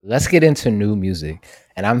let's get into new music.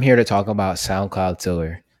 And I'm here to talk about SoundCloud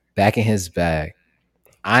Tiller back in his bag.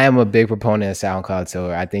 I am a big proponent of SoundCloud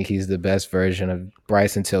Tiller. I think he's the best version of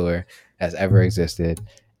Bryson Tiller that's ever existed.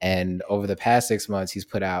 And over the past 6 months, he's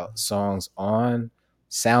put out songs on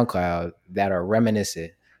SoundCloud that are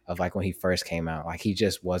reminiscent of like when he first came out. Like he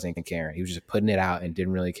just wasn't caring. He was just putting it out and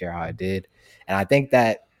didn't really care how it did. And I think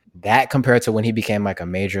that compared to when he became like a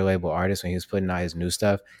major label artist, when he was putting out his new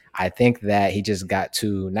stuff, I think that he just got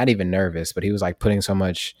too, not even nervous, but he was like putting so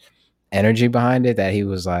much energy behind it that he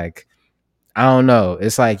was like, I don't know.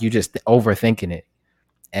 It's like you just overthinking it.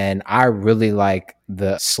 And I really like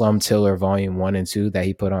the Slum Tiller Volume 1 and 2 that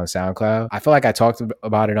he put on SoundCloud. I feel like I talked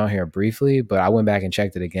about it on here briefly, but I went back and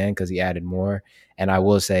checked it again because he added more. And I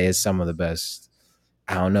will say it's some of the best.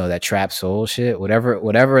 I don't know, that trap soul shit.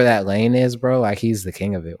 Whatever that lane is, bro, like he's the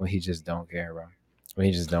king of it when he just don't care, bro. When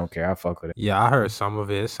he just don't care. I fuck with it. Yeah, I heard some of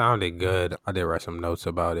it. It sounded good. I did write some notes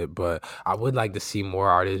about it, but I would like to see more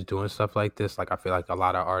artists doing stuff like this. Like I feel like a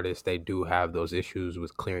lot of artists they do have those issues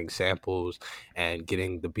with clearing samples and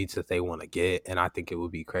getting the beats that they want to get. And I think it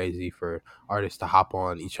would be crazy for artists to hop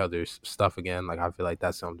on each other's stuff again. Like I feel like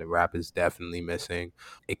that's something rap is definitely missing.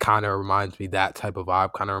 It kind of reminds me that type of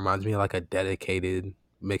vibe kind of reminds me of like a dedicated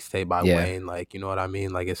mixtape by Yeah. Wayne. Like, you know what I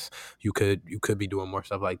mean? Like it's you could be doing more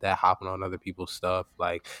stuff like that, hopping on other people's stuff,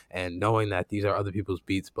 like and knowing that these are other people's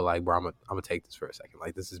beats, but like, bro, I'm gonna take this for a second.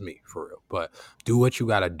 Like, this is me for real. But do what you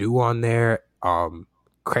gotta do on there.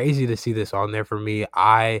 Crazy to see this on there for me.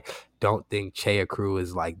 I don't think Chea Crew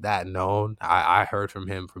is like that known. I heard from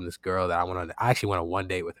him from this girl that I actually went on one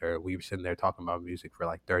date with her. We were sitting there talking about music for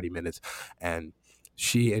like 30 minutes and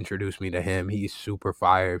she introduced me to him. He's super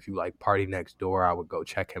fire. If you like Party Next Door, I would go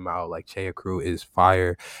check him out. Like Chea Crew is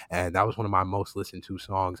fire. And that was one of my most listened to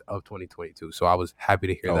songs of 2022. So I was happy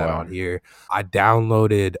to hear Oh that wow. on here. I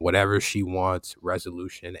downloaded Whatever She Wants,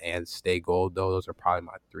 Resolution, and Stay Gold, though. Those are probably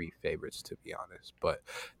my three favorites, to be honest. But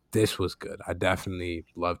this was good. I definitely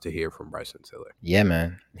love to hear from Bryson Tiller. Yeah,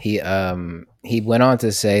 man. He went on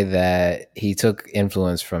to say that he took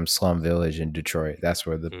influence from Slum Village in Detroit. That's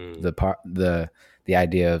where Mm. the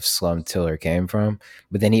idea of Slum Tiller came from.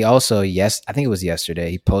 But then he also, yes, I think it was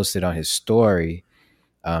yesterday, he posted on his story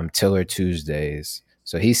Tiller Tuesdays.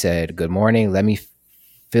 So he said, "Good morning. Let me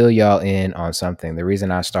fill y'all in on something. The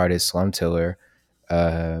reason I started Slum Tiller,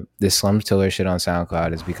 this Slum Tiller shit on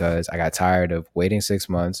SoundCloud is because I got tired of waiting 6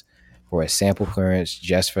 months for a sample clearance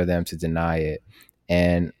just for them to deny it.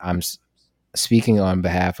 And I'm speaking on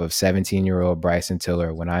behalf of 17-year-old Bryson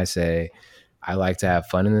Tiller when I say I like to have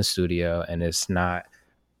fun in the studio, and it's not,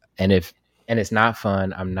 and if and it's not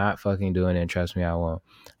fun, I'm not fucking doing it. And trust me, I won't.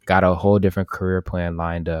 Got a whole different career plan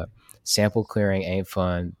lined up. Sample clearing ain't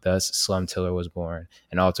fun. Thus, Slum Tiller was born,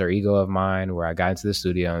 an alter ego of mine where I got into the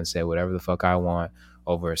studio and said whatever the fuck I want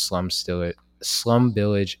over Slum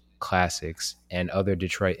Village classics and other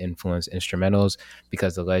Detroit influenced instrumentals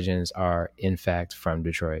because the legends are in fact from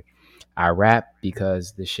Detroit. I rap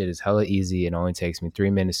because this shit is hella easy and only takes me 3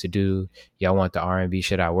 minutes to do. Y'all want the R&B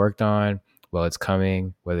shit I worked on? Well, it's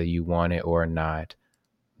coming whether you want it or not.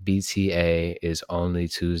 BTA is only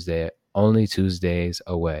Tuesdays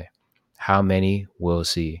away. How many? We'll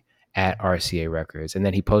see. At RCA Records. And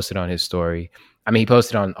then he posted on his story. I mean, he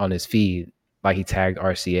posted on his feed, like he tagged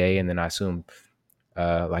RCA, and then I assume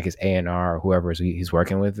like his A&R or whoever he's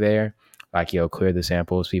working with there, like, yo, clear the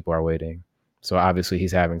samples. People are waiting. So obviously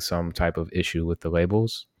he's having some type of issue with the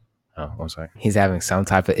labels. Oh, I'm sorry. He's having some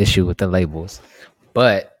type of issue with the labels.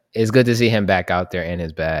 But it's good to see him back out there in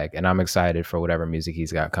his bag, and I'm excited for whatever music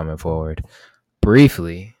he's got coming forward.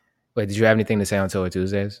 Briefly, wait, did you have anything to say on Tiller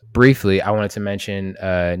Tuesdays? Briefly, I wanted to mention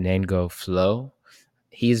Nango Flow.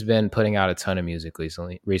 He's been putting out a ton of music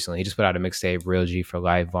recently. He just put out a mixtape, Real G for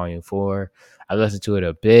Life, Volume 4. I listened to it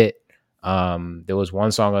a bit. There was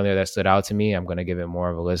one song on there that stood out to me. I'm going to give it more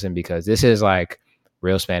of a listen because this is like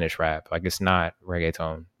real Spanish rap. Like, it's not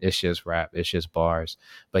reggaeton. It's just rap. It's just bars.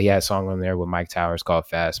 But he had a song on there with Mike Towers called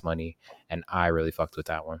Fast Money, and I really fucked with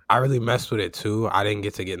that one. I really messed with it too. I didn't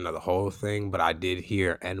get into the whole thing, but I did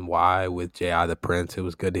hear NY with J.I. the Prince. It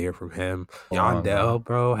was good to hear from him. Yandel,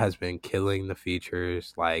 bro, has been killing the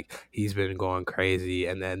features. Like, he's been going crazy.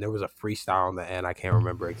 And then there was a freestyle on the end. I can't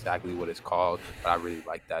remember exactly what it's called, but I really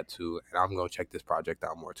like that too. And I'm going to check this project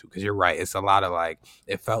out more too. Because you're right. It's a lot of like,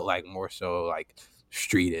 it felt like more so like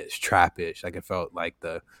streetish, trappish. Like, it felt like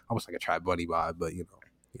almost like a Trap Bunny vibe, but you know.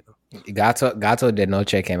 Gato de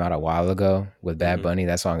Noche came out a while ago with Bad Bunny.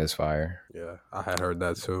 That song is fire. Yeah, I had heard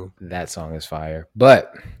that too. That song is fire.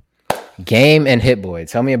 But Game and Hit Boy.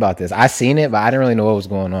 Tell me about this. I seen it, but I didn't really know what was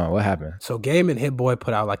going on. What happened? So Game and Hit Boy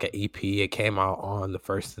put out like an EP. It came out on the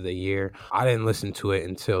first of the year. I didn't listen to it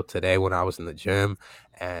until today when I was in the gym,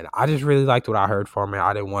 and I just really liked what I heard from it.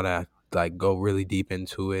 I didn't want to like go really deep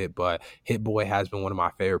into it, but Hit Boy has been one of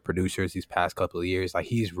my favorite producers these past couple of years. Like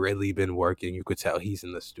he's really been working. You could tell he's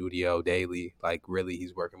in the studio daily. Like really,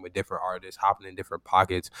 he's working with different artists, hopping in different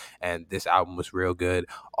pockets, and this album was real good.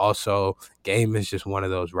 Also, Game is just one of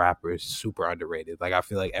those rappers super underrated. Like I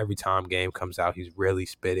feel like every time Game comes out, he's really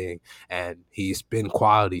spitting and he's been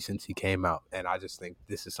quality since he came out. And I just think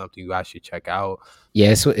this is something you guys should check out. Yeah,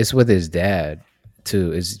 it's with his dad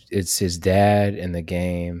too. It's his dad in the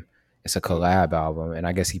game. It's a I collab album, and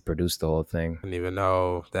I guess he produced the whole thing. didn't even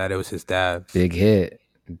know that it was his dad. Big hit,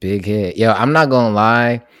 big hit. Yo, I'm not gonna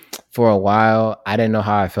lie. For a while, I didn't know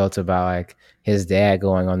how I felt about like his dad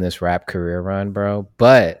going on this rap career run, bro.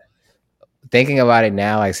 But thinking about it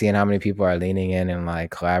now, like seeing how many people are leaning in and like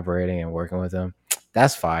collaborating and working with him,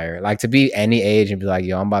 that's fire. Like to be any age and be like,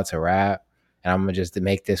 yo, I'm about to rap and I'm gonna just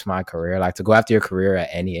make this my career. Like to go after your career at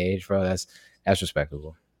any age, bro, that's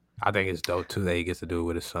respectable. I think it's dope too that he gets to do it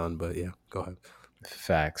with his son. But yeah, go ahead.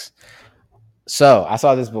 Facts. So I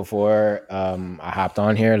saw this before. I hopped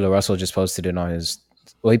on here. Lil Russell just posted it on his.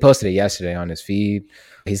 Well, he posted it yesterday on his feed.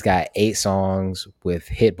 He's got 8 songs with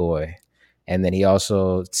Hit Boy, and then he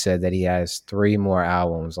also said that he has 3 more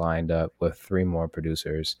albums lined up with 3 more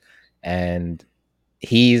producers. And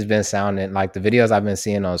he's been sounding like the videos I've been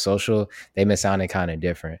seeing on social. They've been sounding kind of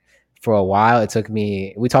different. For a while, it took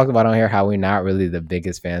me. We talked about on here how we're not really the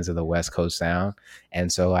biggest fans of the West Coast sound,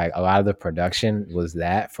 and so like a lot of the production was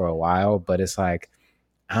that for a while. But it's like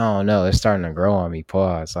I don't know, it's starting to grow on me.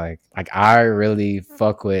 Pause. Like I really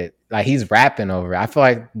fuck with like he's rapping over it. I feel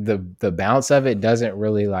like the bounce of it doesn't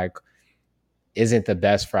really like isn't the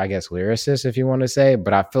best for I guess lyricists if you want to say,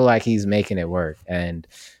 but I feel like he's making it work. And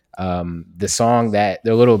the song that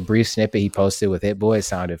the little brief snippet he posted with Hit Boy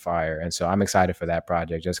sounded fire, and so I'm excited for that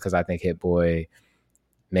project just because I think Hit Boy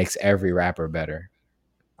makes every rapper better.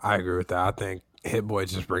 I agree with that. I think Hit Boy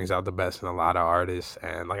just brings out the best in a lot of artists,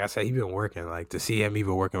 and like I said, he's been working. Like to see him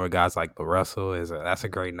even working with guys like the Russell that's a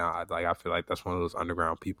great nod. Like I feel like that's one of those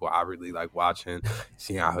underground people I really like watching,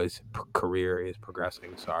 seeing how his career is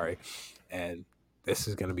progressing. Sorry, and this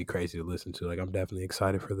is gonna be crazy to listen to. Like I'm definitely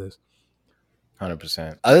excited for this.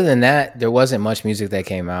 100%. Other than that, there wasn't much music that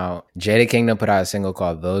came out. Jada Kingdom put out a single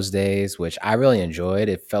called Those Days, which I really enjoyed.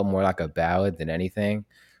 It felt more like a ballad than anything.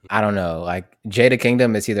 I don't know. Like Jada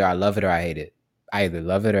Kingdom, it's either I love it or I hate it. I either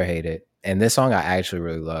love it or hate it. And this song I actually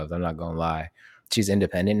really loved. I'm not gonna lie. She's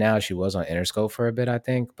independent now. She was on Interscope for a bit, I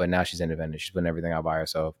think, but now she's independent. She's putting everything out by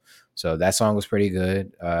herself. So that song was pretty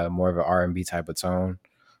good. More of an R&B type of tone.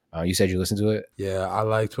 You said you listened to it? Yeah, I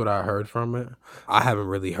liked what I heard from it. I haven't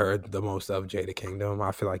really heard the most of Jada Kingdom.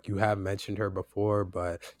 I feel like you have mentioned her before,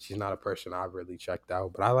 but she's not a person I've really checked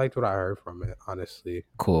out. But I liked what I heard from it, honestly.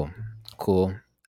 Cool. Cool.